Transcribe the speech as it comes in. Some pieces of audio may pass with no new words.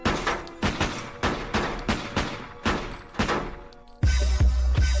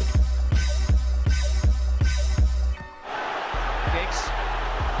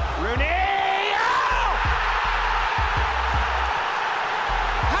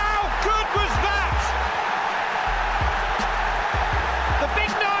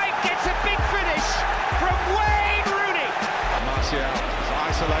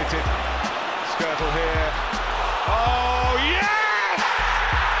isolated. Skirtle here. Oh, yes!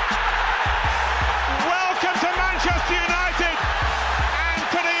 Welcome to Manchester United,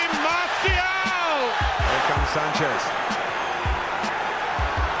 Anthony Martial! Here comes Sanchez.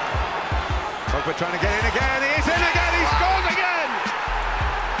 Pogba trying to get in again. He's in again. He scores again.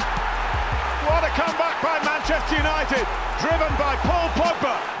 What a comeback by Manchester United, driven by Paul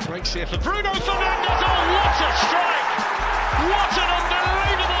Pogba. Breaks here for Bruno Fernandes. Oh, what a strike! What an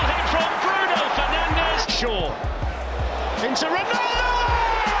unbelievable hit from Bruno Fernandes. Shaw into Ronaldo.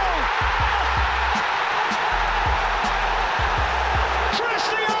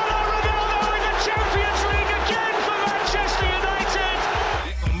 Cristiano Ronaldo in the Champions League again for Manchester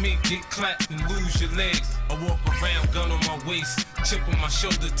United. Me get clapped and lose your legs. I walk around, gun on my waist, chip on my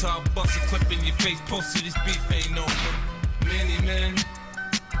shoulder, top bust a clip in your face. Posted this beef ain't over. Many men,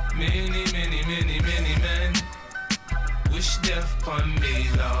 many men wish death upon me,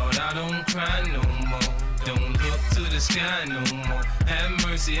 Lord. I don't cry no more. Don't look to the sky no more. Have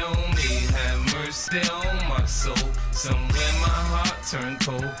mercy on me, have mercy on my soul. Somewhere my heart turned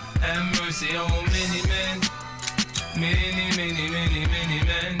cold. Have mercy on many men. Many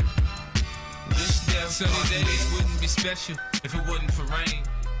men. Wish death sunny days wouldn't be special if it wasn't for rain.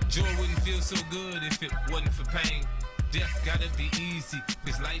 Joy wouldn't feel so good if it wasn't for pain. Death gotta be easy,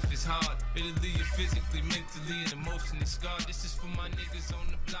 cause life is hard. It'll leave you physically, mentally, and emotionally scarred. This is for my niggas on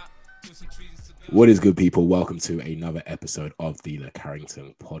the block. What is good, people? Welcome to another episode of the Le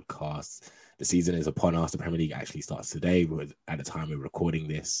Carrington podcast. The season is upon us. The Premier League actually starts today, at the time we're recording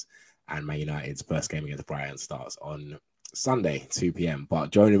this. And Man United's first game against Brighton starts on Sunday, 2 p.m.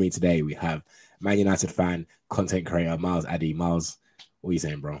 But joining me today, we have Man United fan, content creator, Miles Addy. Miles, what are you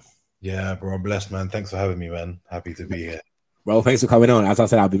saying, bro? Yeah, bro, I'm blessed, man. Thanks for having me, man. Happy to be here. Bro, thanks for coming on. As I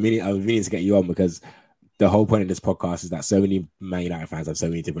said, I've been meaning to get you on because the whole point of this podcast is that so many Man United fans have so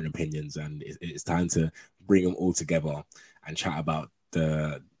many different opinions, and it's time to bring them all together and chat about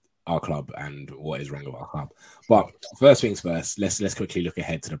our club and what is wrong with our club. But first things first, let's quickly look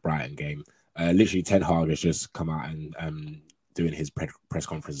ahead to the Brighton game. Literally, Ten Hag has just come out and doing his press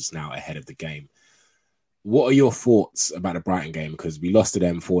conferences now ahead of the game. What are your thoughts about the Brighton game? Because we lost to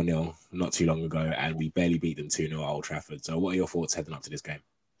them 4-0 not too long ago, and we barely beat them 2-0 at Old Trafford. So what are your thoughts heading up to this game?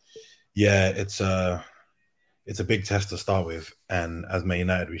 Yeah, it's a big test to start with. And as Man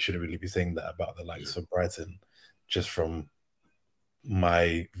United, we shouldn't really be saying that about the likes of Brighton, just from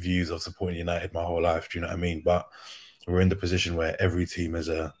my views of supporting United my whole life. Do you know what I mean? But we're in the position where every team is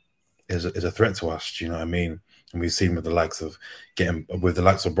a threat to us. Do you know what I mean? And we've seen with the likes of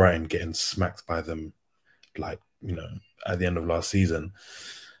Brighton getting smacked by them, like, you know, at the end of last season.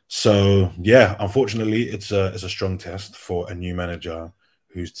 So yeah, unfortunately, it's a strong test for a new manager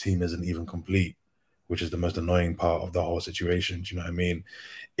whose team isn't even complete, which is the most annoying part of the whole situation. Do you know what I mean?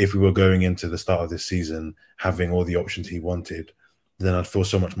 If we were going into the start of this season having all the options he wanted, then I'd feel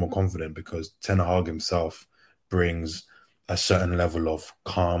so much more confident, because Ten Hag himself brings a certain level of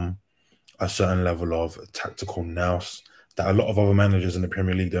calm, a certain level of tactical nous that a lot of other managers in the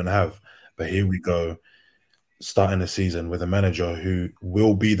Premier League don't have. But here we go, starting the season with a manager who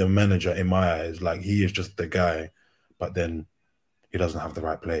will be the manager in my eyes. Like, he is just the guy, but then he doesn't have the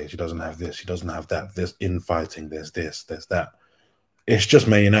right players. He doesn't have this. He doesn't have that. There's infighting. There's this. There's that. It's just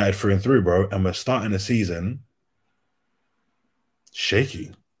Man United through and through, bro. And we're starting the season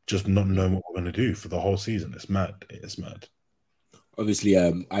shaky, just not knowing what we're going to do for the whole season. It's mad. It's mad. Obviously,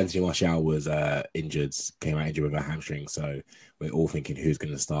 Anthony Martial was injured, came out injured with a hamstring. So we're all thinking who's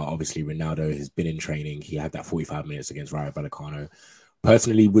going to start. Obviously, Ronaldo has been in training. He had that 45 minutes against Rayo Vallecano.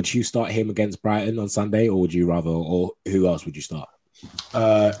 Personally, would you start him against Brighton on Sunday, or would you rather, or who else would you start?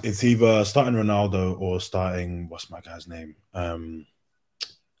 It's either starting Ronaldo or starting, what's my guy's name?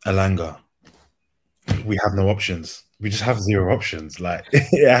 Elanga. We have no options. We just have zero options. Like,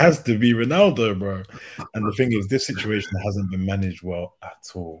 it has to be Ronaldo, bro. And the thing is, this situation hasn't been managed well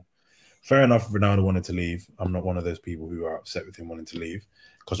at all. Fair enough, Ronaldo wanted to leave. I'm not one of those people who are upset with him wanting to leave,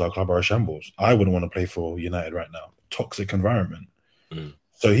 because our club are a shambles. I wouldn't want to play for United right now. Toxic environment.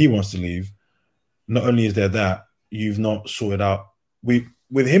 So he wants to leave. Not only is there that, you've not sorted out.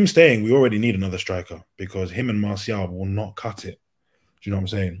 With him staying, we already need another striker, because him and Martial will not cut it. Do you know what I'm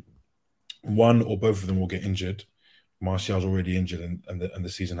saying? One or both of them will get injured. Martial's already injured, and the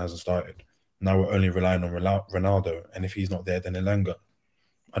season hasn't started. Now we're only relying on Ronaldo, and if he's not there, then Elanga.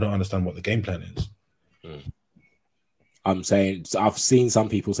 I don't understand what the game plan is. I'm saying, so I've seen some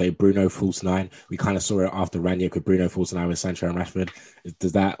people say Bruno false nine. We kind of saw it after Ranić with Bruno false nine with Sancho and Rashford.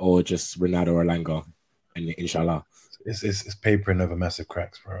 Does that, or just Ronaldo or Elanga? And inshallah, it's papering over massive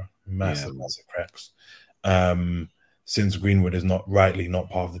cracks, bro. Massive cracks. since Greenwood is not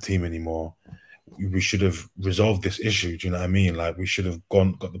part of the team anymore, we should have resolved this issue. Do you know what I mean? Like, we should have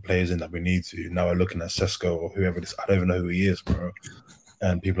got the players in that we need to. Now we're looking at Sesko or whoever this. I don't even know who he is, bro.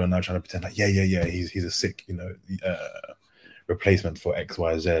 And people are now trying to pretend like, yeah, he's a sick, replacement for X,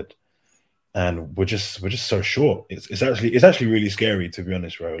 Y, Z. And we're just so short. It's actually really scary, to be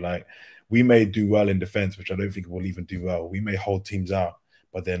honest, bro. Like, we may do well in defense, which I don't think we'll even do well. We may hold teams out,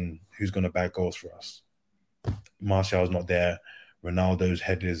 but then who's going to bag goals for us? Martial's not there. Ronaldo's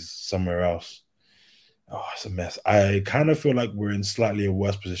head is somewhere else. Oh, it's a mess. I kind of feel like we're in slightly a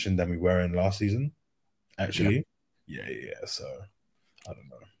worse position than we were in last season, actually. Yeah. So, I don't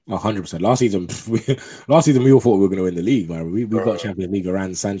know. 100%. Last season, we all thought we were going to win the league. Right? We got Champions League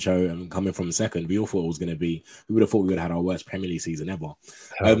around Sancho and coming from second. We all thought it was going to be. We would have thought we would have had our worst Premier League season ever.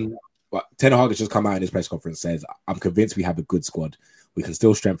 But Ten Hag has just come out in his press conference, says, "I'm convinced we have a good squad. We can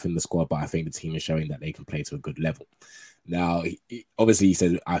still strengthen the squad, but I think the team is showing that they can play to a good level." Now, obviously, he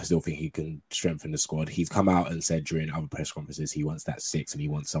said, I still think he can strengthen the squad. He's come out and said during other press conferences he wants that 6 and he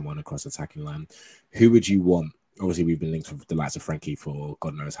wants someone across the attacking line. Who would you want? Obviously, we've been linked with the likes of Frankie for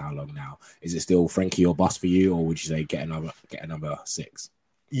God knows how long now. Is it still Frankie or bust for you, or would you say get another 6?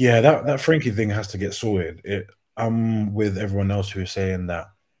 Yeah, that Frankie thing has to get sorted. I'm with everyone else who is saying that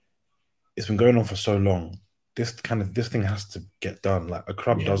it's been going on for so long. This thing has to get done. Like, a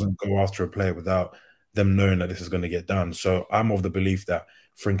club doesn't go after a player without them knowing that this is going to get done. So I'm of the belief that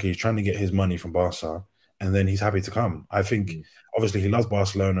Frankie is trying to get his money from Barca, and then he's happy to come. I think obviously he loves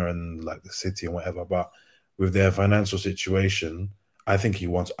Barcelona and like the city and whatever, but with their financial situation, I think he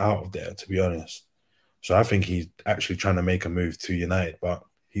wants out of there, to be honest. So I think he's actually trying to make a move to United, but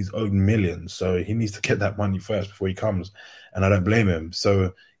he's owed millions, so he needs to get that money first before he comes, and I don't blame him.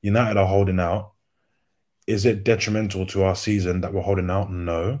 So United are holding out. Is it detrimental to our season that we're holding out?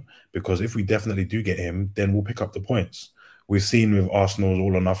 No, because if we definitely do get him, then we'll pick up the points. We've seen with Arsenal's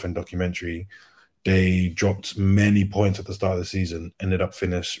All or Nothing documentary, they dropped many points at the start of the season, ended up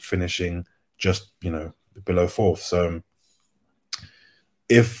finishing just, below 4th. So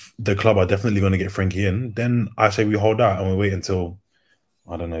if the club are definitely going to get Frankie in, then I say we hold out and we wait until,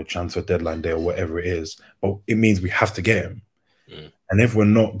 I don't know, transfer deadline day or whatever it is. But it means we have to get him. And if we're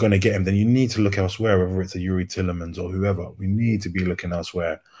not going to get him, then you need to look elsewhere, whether it's a Yuri Tillemans or whoever. We need to be looking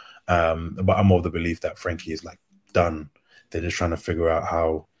elsewhere. But I'm of the belief that Frankie is done. They're just trying to figure out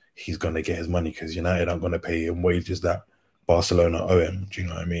how he's going to get his money, because United aren't going to pay him wages that Barcelona owe him. Do you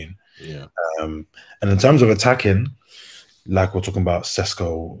know what I mean? Yeah. And in terms of attacking, like we're talking about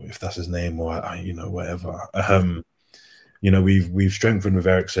Sesko, if that's his name, or whatever. We've strengthened with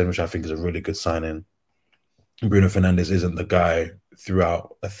Eriksen, which I think is a really good signing. Bruno Fernandes isn't the guy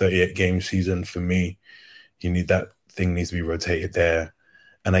throughout a 38-game season for me. That thing needs to be rotated there.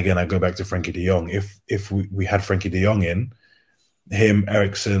 And again, I go back to Frankie de Jong. If we had Frankie de Jong in, him,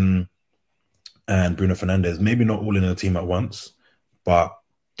 Eriksen, and Bruno Fernandes, maybe not all in a team at once, but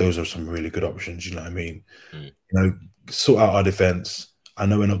those are some really good options. You know what I mean? Sort out our defense. I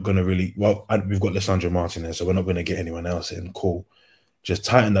know we're not going to we've got Lisandro Martinez, so we're not going to get anyone else in. Cool. Just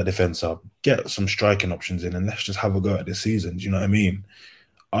tighten that defense up, get some striking options in, and let's just have a go at this season. Do you know what I mean?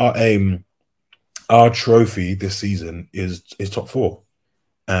 Our aim, our trophy this season is top 4.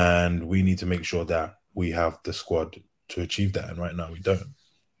 And we need to make sure that we have the squad to achieve that. And right now we don't.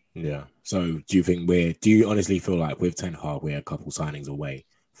 Yeah. So do you honestly feel like with Ten Hag, we're a couple signings away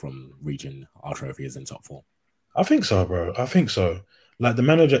from reaching our trophy as in top 4? I think so, bro. I think so. Like, the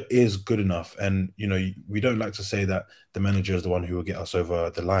manager is good enough. And, we don't like to say that the manager is the one who will get us over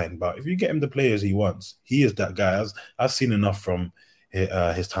the line. But if you get him the players he wants, he is that guy. I've seen enough from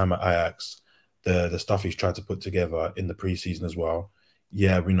his time at Ajax, the stuff he's tried to put together in the preseason as well.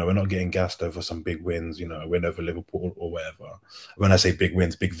 Yeah, we're not getting gassed over some big wins, a win over Liverpool or whatever. When I say big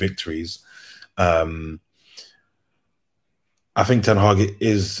wins, big victories. I think Ten Hag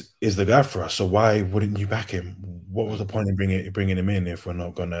is the guy for us. So why wouldn't you back him? What was the point in bringing him in if we're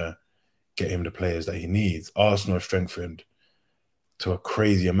not going to get him the players that he needs? Arsenal have strengthened to a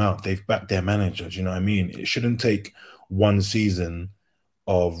crazy amount. They've backed their manager. Do you know what I mean? It shouldn't take one season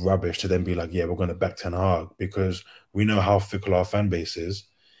of rubbish to then be like, yeah, we're going to back Ten Hag, because we know how fickle our fan base is.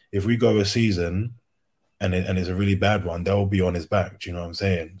 If we go a season and it's a really bad one, they'll be on his back. Do you know what I'm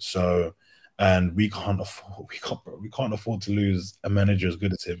saying? So, and we can't afford to lose a manager as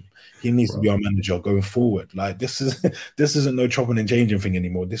good as him. He needs to be our manager going forward. Like, this isn't no chopping and changing thing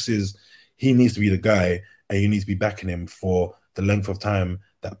anymore. He needs to be the guy, and you need to be backing him for the length of time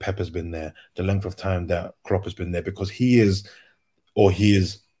that Pep has been there, the length of time that Klopp has been there, because he is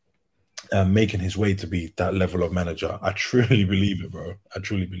making his way to be that level of manager. I truly believe it, bro. I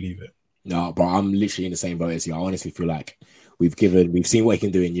truly believe it. No, but I'm literally in the same boat as you. I honestly feel like we've seen what he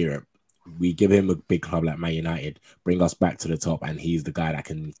can do in Europe. We give him a big club like Man United, bring us back to the top, and he's the guy that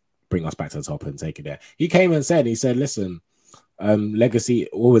can bring us back to the top and take it there. He came and said, listen, legacy,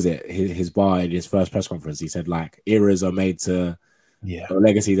 what was it? His bar in his first press conference, he said like eras are made to, or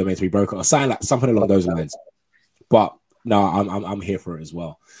legacies are made to be broken, or something along those lines. But no, I'm here for it as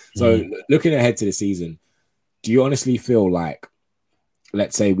well. So looking ahead to the season, do you honestly feel like,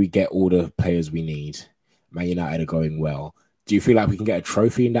 let's say we get all the players we need, Man United are going well, do you feel like we can get a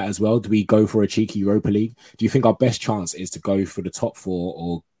trophy in that as well? Do we go for a cheeky Europa League? Do you think our best chance is to go for the top 4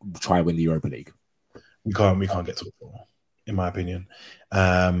 or try win the Europa League? We can't get top 4, in my opinion.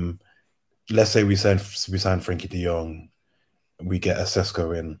 Let's say we sign Frankie de Jong, we get a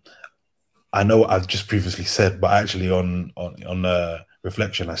Sesko in. I know what I've just previously said, but actually on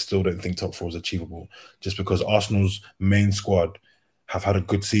reflection, I still don't think top 4 is achievable, just because Arsenal's main squad have had a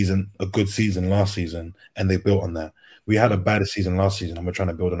good season last season, and they built on that. We had a bad season last season, and we're trying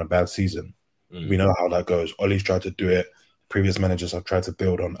to build on a bad season. We know how that goes. Ollie's tried to do it. Previous managers have tried to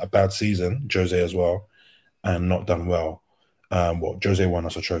build on a bad season, Jose as well, and not done well. Jose won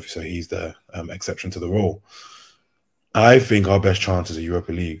us a trophy, so he's the exception to the rule. I think our best chance is a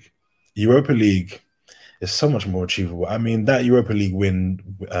Europa League. Europa League is so much more achievable. I mean, that Europa League win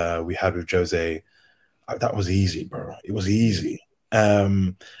we had with Jose, that was easy, bro. It was easy.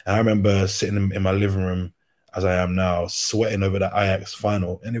 And I remember sitting in my living room, as I am now, sweating over that Ajax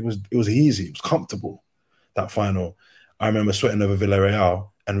final, and it was easy. It was comfortable, that final. I remember sweating over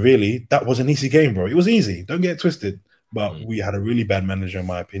Villarreal, and really, that was an easy game, bro. It was easy. Don't get it twisted. But we had a really bad manager, in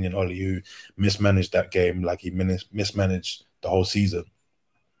my opinion, Ollie, who mismanaged that game like he mismanaged the whole season.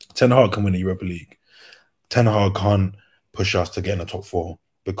 Ten Hag can win the Europa League. Ten Hag can't push us to get in the top 4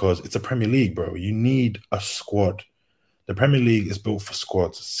 because it's a Premier League, bro. You need a squad. The Premier League is built for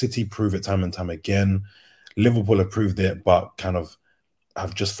squads. City prove it time and time again. Liverpool have proved it, but kind of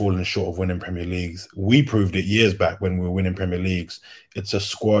have just fallen short of winning Premier Leagues. We proved it years back when we were winning Premier Leagues. It's a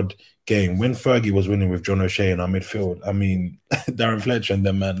squad game. When Fergie was winning with John O'Shea in our midfield, I mean, Darren Fletcher and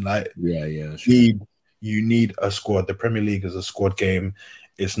them, man, like, sure. You need a squad. The Premier League is a squad game.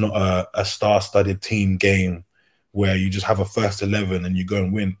 It's not a star-studded team game where you just have a first 11 and you go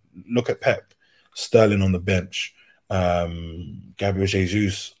and win. Look at Pep, Sterling on the bench, Gabriel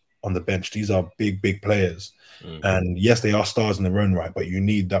Jesus on the bench. These are big players. And yes, they are stars in their own right, but you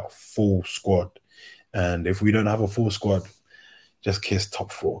need that full squad. And if we don't have a full squad, just kiss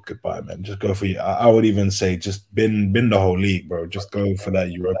top 4 goodbye, man. Just go for you. I would even say just bin the whole league, bro. Just go for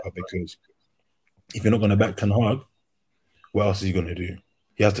that Europa, because if you're not going to back Ten Hag, what else is he going to do?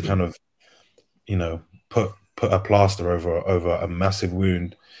 He has to kind of, put a plaster over a massive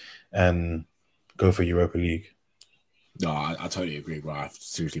wound and go for Europa League. No, I totally agree, bro. I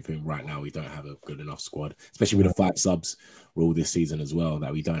seriously think right now we don't have a good enough squad, especially with the 5 subs rule this season as well,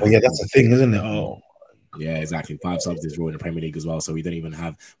 that we don't have. Yeah, that's the thing, isn't it? Oh, yeah, exactly. 5 subs is rule in the Premier League as well, so we don't even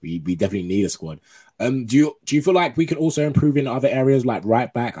have. We definitely need a squad. Do you feel like we can also improve in other areas like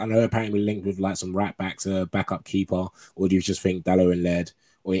right back? I know apparently linked with like some right backs, backup keeper, or do you just think Dalot and Laird,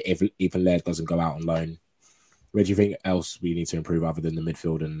 or if even Laird doesn't go out on loan, where do you think else we need to improve other than the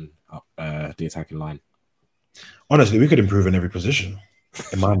midfield and the attacking line? Honestly, we could improve in every position,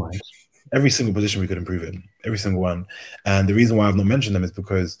 in my mind. Every single position we could improve in, every single one. And the reason why I've not mentioned them is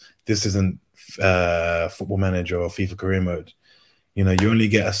because this isn't Football Manager or FIFA Career Mode. You only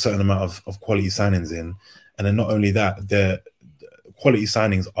get a certain amount of quality signings in. And then not only that, the quality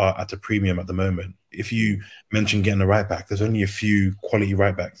signings are at a premium at the moment. If you mention getting a right back, there's only a few quality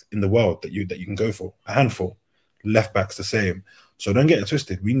right backs in the world that you can go for. A handful. Left backs the same. So don't get it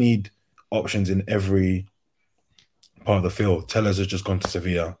twisted. We need options in every part of the field. Tellers has just gone to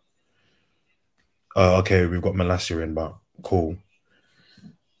Sevilla. Okay, we've got Malacia in, but cool.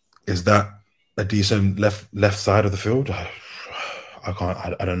 Is that a decent left side of the field?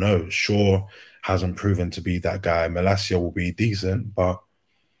 I don't know. Shaw hasn't proven to be that guy. Malacia will be decent, but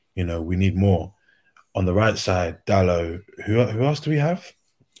we need more. On the right side, Dalot. Who else do we have?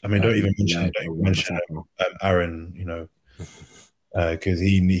 I mean, don't even mention Aaron. Because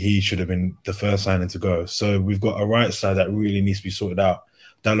he should have been the first signing to go. So we've got a right side that really needs to be sorted out.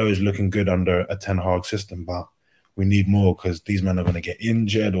 Dalot is looking good under a Ten Hag system, but we need more because these men are going to get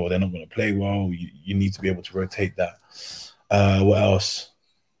injured or they're not going to play well. You need to be able to rotate that. What else?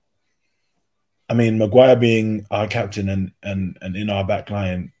 I mean, Maguire being our captain and in our back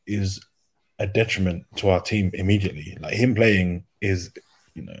line is a detriment to our team immediately. Like him playing is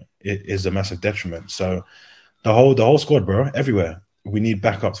a massive detriment. So the whole squad, bro, everywhere. We need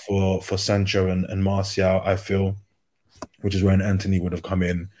backups for Sancho and Martial, I feel, which is when Anthony would have come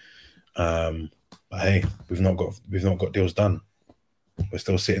in. But hey, we've not got deals done. We're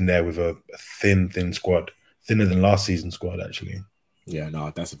still sitting there with a thin squad, thinner than last season's squad actually. Yeah,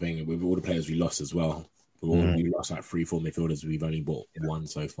 no, that's the thing. With all the players we lost as well, we lost like 3-4 midfielders. We've only bought one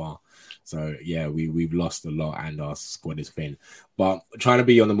so far. So yeah, we've lost a lot, and our squad is thin. But trying to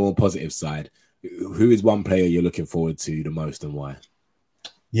be on the more positive side, who is one player you're looking forward to the most, and why?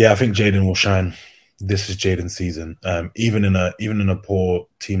 Yeah, I think Jaden will shine. This is Jaden's season. Even in a poor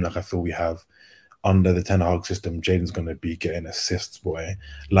team like I feel we have under the Ten Hag system, Jaden's going to be getting assists, boy.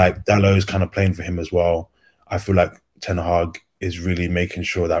 Like Dallow's kind of playing for him as well. I feel like Ten Hag is really making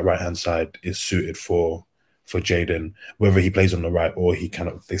sure that right hand side is suited for Jaden, whether he plays on the right or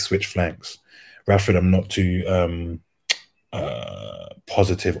they switch flanks. Rashford, I'm not too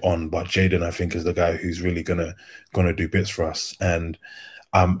positive on, but Jaden I think is the guy who's really gonna do bits for us. And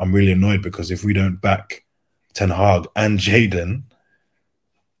I'm really annoyed because if we don't back Ten Hag and Jaden,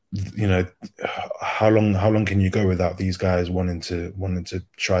 you know, how long can you go without these guys wanting to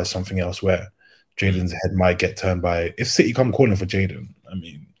try something elsewhere? Jaden's head might get turned by if City come calling for Jaden. I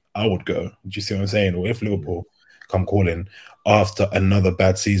mean, I would go. Do you see what I'm saying? Or if Liverpool come calling after another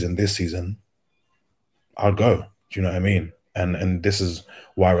bad season this season, I'd go. Do you know what I mean? And this is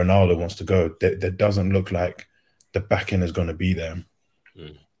why Ronaldo wants to go. There doesn't look like the backing is going to be there.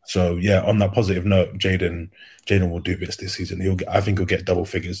 So yeah, on that positive note, Jaden will do bits this season. I think he'll get double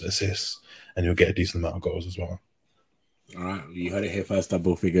figures assists, and he'll get a decent amount of goals as well. All right, you heard it here first,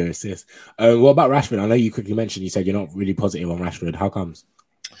 double figure assists. What about Rashford? I know you quickly mentioned, you said you're not really positive on Rashford. How comes?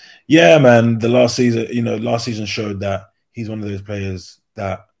 Yeah, man. The last season showed that he's one of those players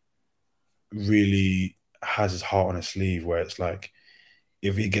that really has his heart on his sleeve, where it's like,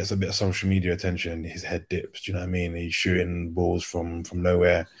 if he gets a bit of social media attention, his head dips. Do you know what I mean? He's shooting balls from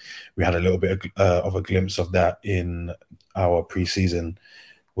nowhere. We had a little bit of a glimpse of that in our preseason,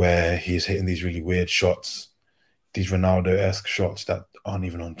 where he's hitting these really weird shots, these Ronaldo-esque shots that aren't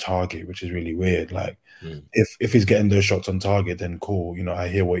even on target, which is really weird. Like, if he's getting those shots on target, then cool. You know, I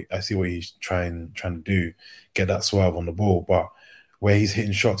see what he's trying to do, get that swerve on the ball. But where he's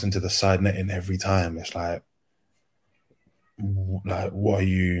hitting shots into the side netting every time, it's like what are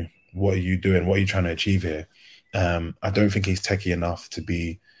you doing? What are you trying to achieve here? I don't think he's techie enough to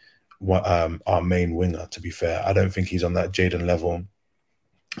be our main winger, to be fair. I don't think he's on that Jaden level.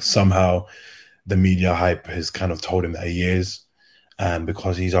 Somehow the media hype has kind of told him that he is, and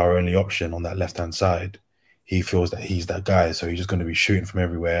because he's our only option on that left-hand side, he feels that he's that guy, so he's just going to be shooting from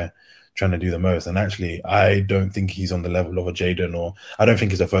everywhere, trying to do the most. And actually, I don't think he's on the level of a Jaden, or I don't think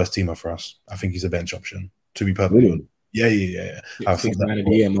he's a first teamer for us. I think he's a bench option, to be perfectly honest. Yeah. I thought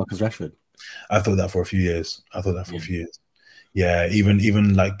that Marcus Rashford. I thought that for a few years. Yeah,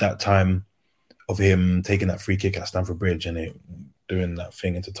 even like that time of him taking that free kick at Stamford Bridge and it doing that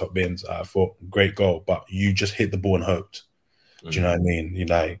thing into top bins, I thought great goal, but you just hit the ball and hoped. Do you know what I mean? You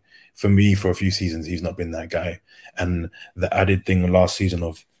like, for me, for a few seasons, he's not been that guy. And the added thing last season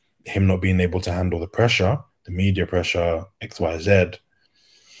of him not being able to handle the pressure, the media pressure, XYZ,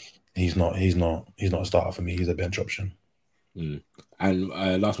 he's not a starter for me. He's a bench option. And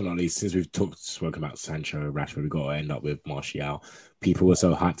last but not least, since we've spoken about Sancho, Rashford, we've got to end up with Martial. People were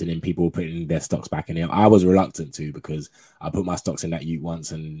so hyped in him, people were putting their stocks back in him. I was reluctant to, because I put my stocks in that youth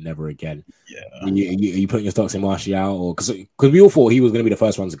once and never again. Yeah. Are you putting your stocks in Martial? Or because we all thought he was going to be the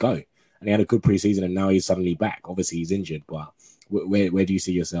first one to go, and he had a good preseason, and now he's suddenly back. Obviously, he's injured, but where do you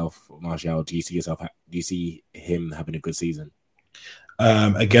see yourself, Martial? Do you see him having a good season?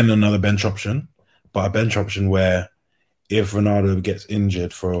 Again, another bench option, but a bench option where if Ronaldo gets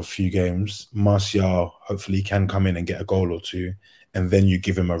injured for a few games, Martial hopefully can come in and get a goal or two, and then you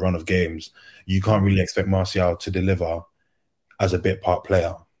give him a run of games. You can't really expect Martial to deliver as a bit part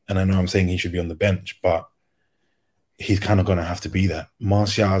player. And I know I'm saying he should be on the bench, but he's kind of going to have to be that.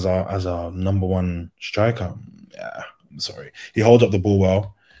 Martial as our number one striker, yeah, I'm sorry. He holds up the ball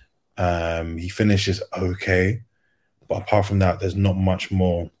well. He finishes okay. But apart from that, there's not much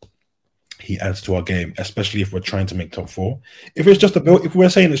more he adds to our game, especially if we're trying to make top four. If we're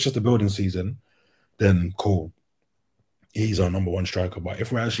saying it's just a building season, then cool. He's our number one striker. But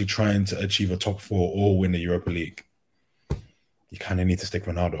if we're actually trying to achieve a top four or win the Europa League, you kind of need to stick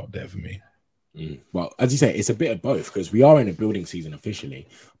Ronaldo up there for me. Well, as you say, it's a bit of both, because we are in a building season officially,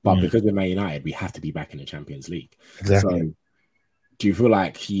 but because we're Man United, we have to be back in the Champions League. Exactly. So, do you feel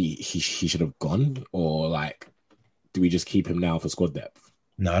like he should have gone, or like, do we just keep him now for squad depth?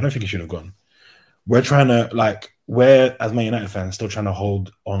 No, I don't think he should have gone. We're trying to, we're, as Man United fans, still trying to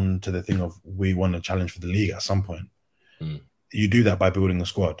hold on to the thing of we want to challenge for the league at some point. You do that by building a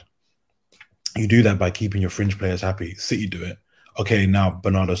squad. You do that by keeping your fringe players happy. City do it. okay, now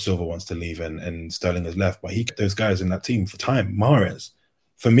Bernardo Silva wants to leave and Sterling has left, but he kept those guys in that team for time. Mahrez,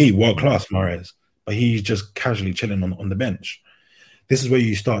 for me, world class Mahrez, but he's just casually chilling on the bench. This is where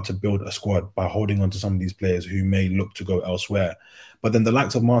you start to build a squad by holding on to some of these players who may look to go elsewhere. But then the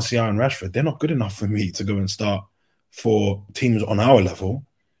likes of Martial and Rashford, they're not good enough for me to go and start for teams on our level.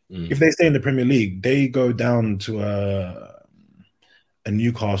 If they stay in the Premier League, they go down to a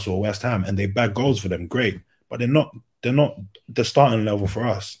Newcastle or West Ham and they bag goals for them, great. But they're not the starting level for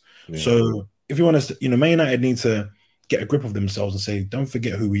us. Yeah. So if you want to, Man United need to get a grip of themselves and say, don't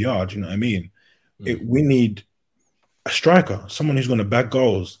forget who we are. Do you know what I mean? We need a striker, someone who's going to bag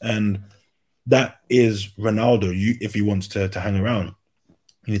goals, and that is Ronaldo. If he wants to hang around,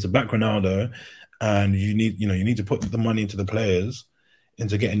 you need to back Ronaldo, and you need to put the money into the players,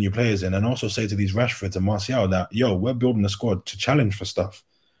 into getting new players in, and also say to these Rashfords and Martial that, we're building a squad to challenge for stuff.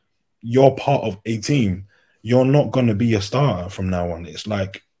 You're part of a team. You're not going to be a starter from now on. It's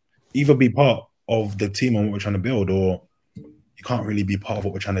like either be part of the team on what we're trying to build, or you can't really be part of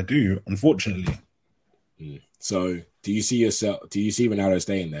what we're trying to do, unfortunately. So do you see Ronaldo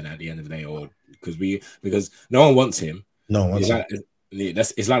staying then at the end of the day, or because no one wants him? No one wants him.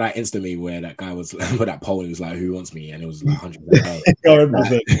 It's like that instant meme where that guy was put that poll and he was like, "Who wants me?" and it was like 100%.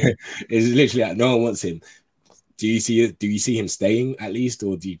 It's literally like no one wants him. Do you see him staying at least,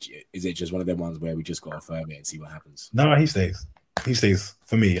 or is it just one of them ones where we just got to affirm it and see what happens? No, he stays. He stays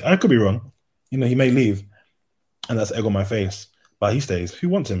for me. I could be wrong. He may leave, and that's egg on my face. But he stays. Who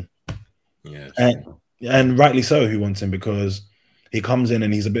wants him? Yeah, and rightly so. Who wants him? Because he comes in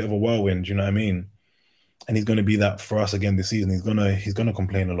and he's a bit of a whirlwind. You know what I mean? And he's going to be that for us again this season. He's gonna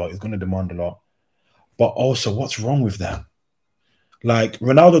complain a lot. He's going to demand a lot. But also, what's wrong with that? Like,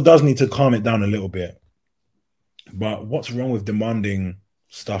 Ronaldo does need to calm it down a little bit. But what's wrong with demanding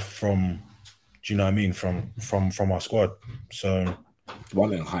stuff from, do you know what I mean, from our squad? So,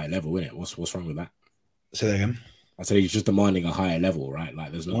 demanding a higher level, isn't it? What's wrong with that? Say that again. I said he's just demanding a higher level, right?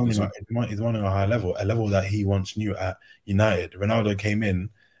 Like, he's demanding a higher level, a level that he once knew at United. Ronaldo came in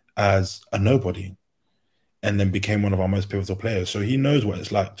as a nobody and then became one of our most pivotal players. So he knows what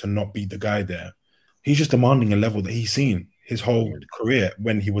it's like to not be the guy there. He's just demanding a level that he's seen his whole career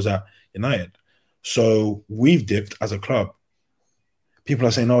when he was at United. So we've dipped as a club. People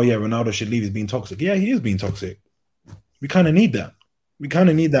are saying, oh, yeah, Ronaldo should leave. He's being toxic. Yeah, he is being toxic. We kind of need that. We kind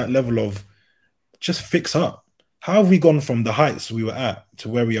of need that level of just fix up. How have we gone from the heights we were at to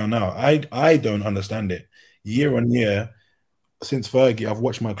where we are now? I don't understand it. Year on year, since Fergie, I've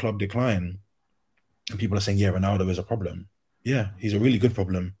watched my club decline. And people are saying, yeah, Ronaldo is a problem. Yeah, he's a really good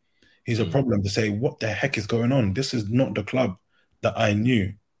problem. He's a problem to say, what the heck is going on? This is not the club that I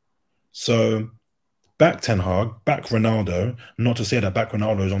knew. So back Ten Hag, back Ronaldo, not to say that back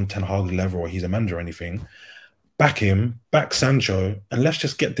Ronaldo is on Ten Hag's level or he's a manager or anything. Back him, back Sancho, and let's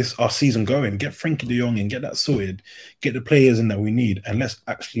just get our season going. Get Frankie de Jong in, get that sorted, get the players in that we need, and let's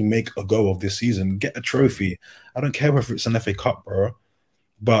actually make a go of this season. Get a trophy. I don't care whether it's an FA Cup, bro.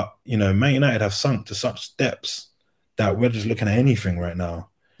 But, Man United have sunk to such depths that we're just looking at anything right now.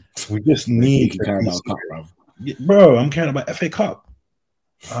 We just need to care about cup, bro. I'm caring about FA Cup.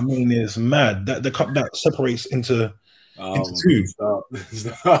 I mean, it's mad that the cup that separates into two. Stop.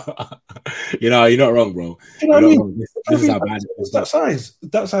 You're not wrong, bro. You know what I mean? This is how bad it's that size.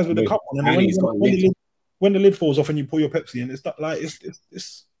 That size with the cup on. And when the lid falls off and you pour your Pepsi in, it's not like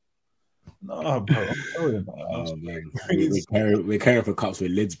it's. No, bro. I'm sorry about that. We're caring for cups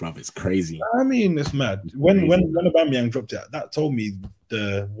with lids, bro. It's crazy. I mean, it's mad. When Aubameyang dropped it, that told me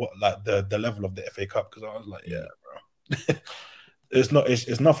the level of the FA Cup, because I was like, yeah, bro.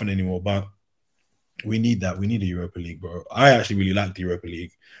 It's nothing anymore. But we need that. We need the Europa League, bro. I actually really liked the Europa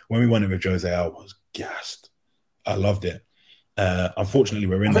League. When we won it with Jose, I was gassed. I loved it. Unfortunately,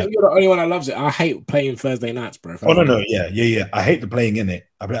 we're in. I think you're the only one that loves it. I hate playing Thursday nights, bro. Oh no, yeah. I hate the playing in it.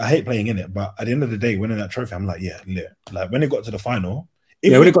 I hate playing in it. But at the end of the day, winning that trophy, I'm like, yeah, lit. Like when it got to the final.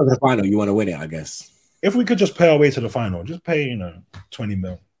 When it got to the final, you want to win it, I guess. If we could just pay our way to the final, just pay 20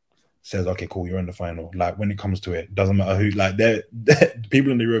 mil. Says, okay, cool, you're in the final. Like when it comes to it, doesn't matter who. Like they're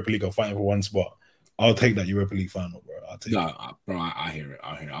people in the Europa League are fighting for one spot. I'll take that Europa League final, bro. I hear it.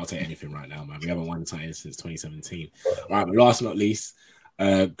 I'll take anything right now, man. We haven't won the title since 2017. All right, but last but not least,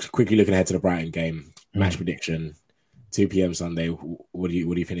 quickly looking ahead to the Brighton game, match prediction, 2 p.m. Sunday. What do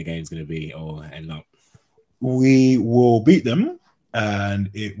you think the game's going to be or end up? We will beat them, and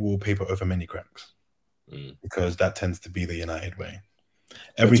it will paper over many cracks because that tends to be the United way.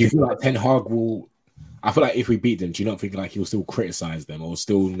 Do you feel like Ten Hag will? I feel like if we beat them, do you not think like he'll still criticize them or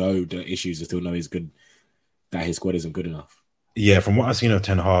still know the issues and still know that his squad isn't good enough? Yeah, from what I've seen of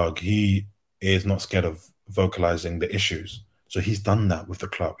Ten Hag, he is not scared of vocalizing the issues. So he's done that with the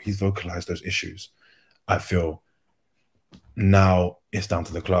club. He's vocalized those issues. I feel now it's down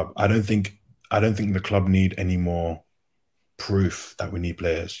to the club. I don't think the club need any more proof that we need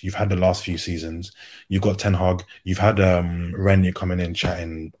players. You've had the last few seasons. You've got Ten Hag. You've had Renier coming in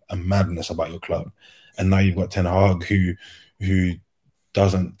chatting a madness about your club, and now you've got Ten Hag who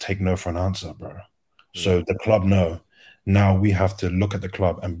doesn't take no for an answer, bro. So the club know. Now we have to look at the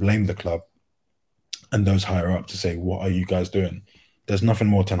club and blame the club and those higher up to say, what are you guys doing? There's nothing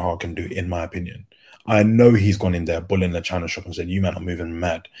more Ten Hag can do, in my opinion. I know he's gone in there, bullying the China shop and said, you man are moving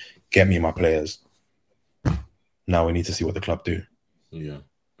mad. Get me my players. Now we need to see what the club do. Yeah,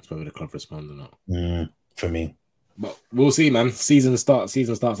 that's whether the club respond or not. For me. But we'll see, man. Season starts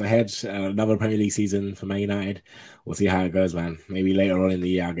ahead. Another Premier League season for Man United. We'll see how it goes, man. Maybe later on in the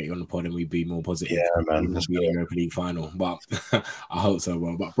year I'll get you on the pod and we'd be more positive. Yeah, man. We'll be in the Europa League final. But I hope so,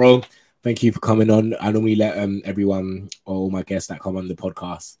 bro. But bro, thank you for coming on. I normally let everyone or all my guests that come on the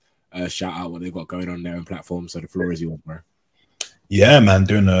podcast shout out what they've got going on their own platform. So the floor is yours, bro. Yeah, man,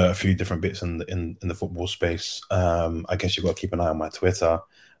 doing a few different bits in the football space. I guess you've got to keep an eye on my Twitter,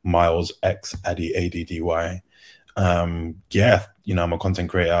 Miles X Addy ADDY. Yeah, you know, I'm a content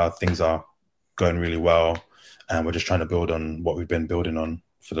creator. Things are going really well, and we're just trying to build on what we've been building on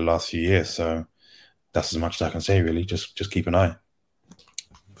for the last few years. So that's as much as I can say, really. Just keep an eye.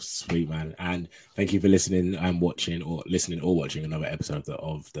 Sweet, man. And thank you for listening and watching another episode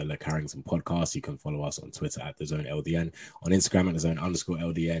of the Le Carrington podcast. You can follow us on Twitter at @TheZoneLDN, on Instagram at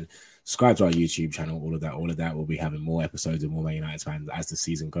 @TheZone_LDN. Subscribe to our YouTube channel, all of that. We'll be having more episodes and more Man United fans as the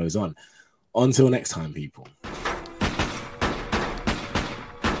season goes on. Until next time, people.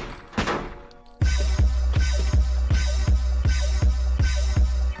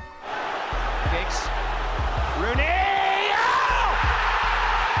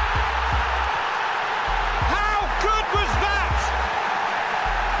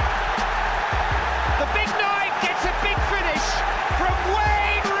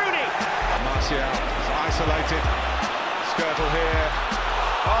 Isolated. Skirtle here.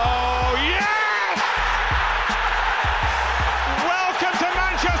 Oh, yes! Welcome to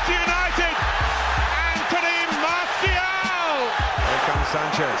Manchester United, Anthony Martial! Here comes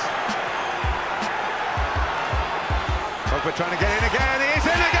Sanchez. Pogba trying to get in again. He's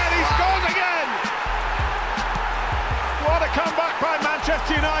in again. He scores again! What a comeback by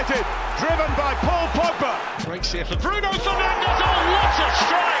Manchester United, driven by Paul Pogba. Breaks here for Bruno Fernandes. Oh, what a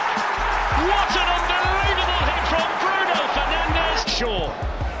strike! What an unbelievable hit from Bruno Fernandes. Shaw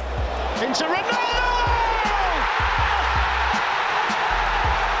into Ronaldo!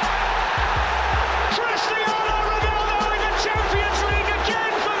 Cristiano Ronaldo in the Champions League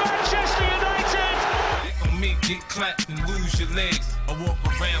again for Manchester United. On me, get clapped and lose your legs. I walk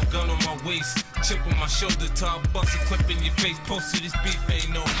around, gun on my waist, chip on my shoulder, top bust a clip in your face. Posted this beef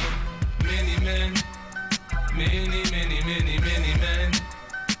ain't over. Many men, many men.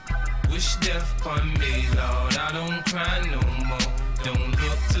 Wish death upon me, Lord. I don't cry no more. Don't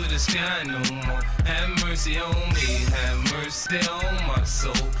look to the sky no more. Have mercy on me. Have mercy on my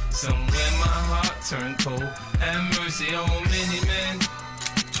soul. Somewhere my heart turned cold. Have mercy on many men.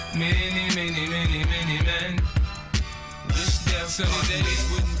 Many men. Wish death sunny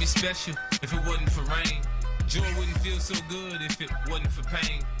days wouldn't be special if it wasn't for rain. Joy wouldn't feel so good if it wasn't for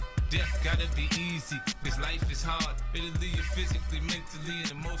pain. Death gotta be easy, cause life is hard. It'll leave you physically, mentally,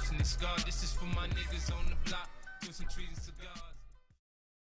 and emotionally scarred. This is for my niggas on the block, doing some trees and cigars.